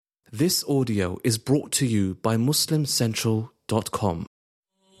This audio is brought to you by MuslimCentral.com.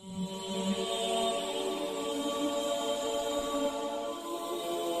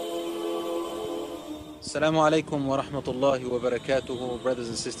 Assalamu alaikum wa rahmatullahi wa barakatuhu, brothers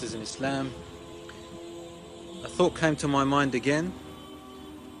and sisters in Islam. A thought came to my mind again.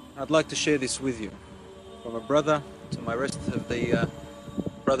 I'd like to share this with you, from a brother to my rest of the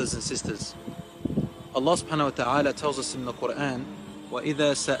brothers and sisters. Allah subhanahu wa ta'ala tells us in the Quran,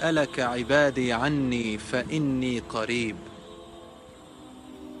 وَإِذَا سَأَلَكَ عِبَادِي عَنِّي فَإِنِّي قَرِيبٌ.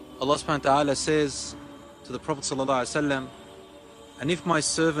 Allah subhanahu wa ta'ala says to the Prophet sallallahu alaihi wasallam, and if my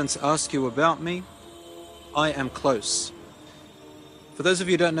servants ask you about me, I am close. For those of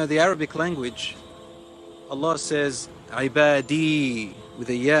you who don't know the Arabic language, Allah says ibadi with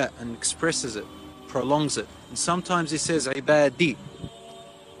a ya and expresses it, prolongs it. And sometimes He says ibadi.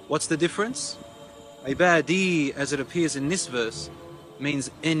 What's the difference? Ibadi, as it appears in this verse,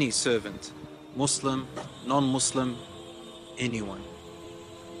 means any servant, Muslim, non-Muslim, anyone.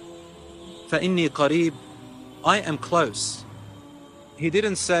 فَإِنِّي قَرِيبٌ, I am close. He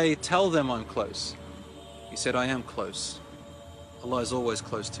didn't say, tell them I'm close. He said, I am close. Allah is always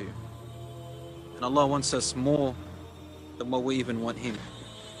close to you. And Allah wants us more than what we even want Him.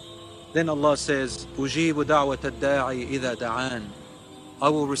 Then Allah says, أُجِيبُ دَعْوَةَ الدَّاعِ إِذَا دَعَانِ, I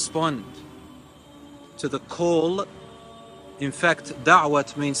will respond to the call. In fact,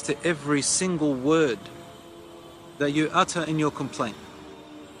 da'wat means to every single word that you utter in your complaint.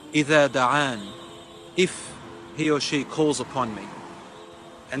 إِذَا دَعَانِ, if he or she calls upon me.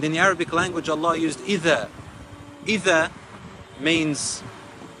 And in the Arabic language, Allah used إِذَا. إِذَا means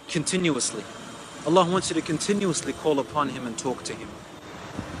continuously. Allah wants you to continuously call upon Him and talk to Him.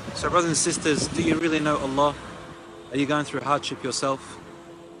 So brothers and sisters, do you really know Allah? Are you going through hardship yourself?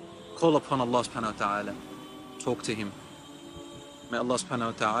 Call upon Allah subhanahu wa ta'ala. Talk to Him. May Allah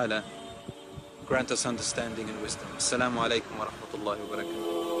subhanahu wa ta'ala grant us understanding and wisdom. Assalamu alaikum wa rahmatullahi wa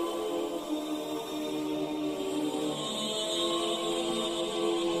barakatuh.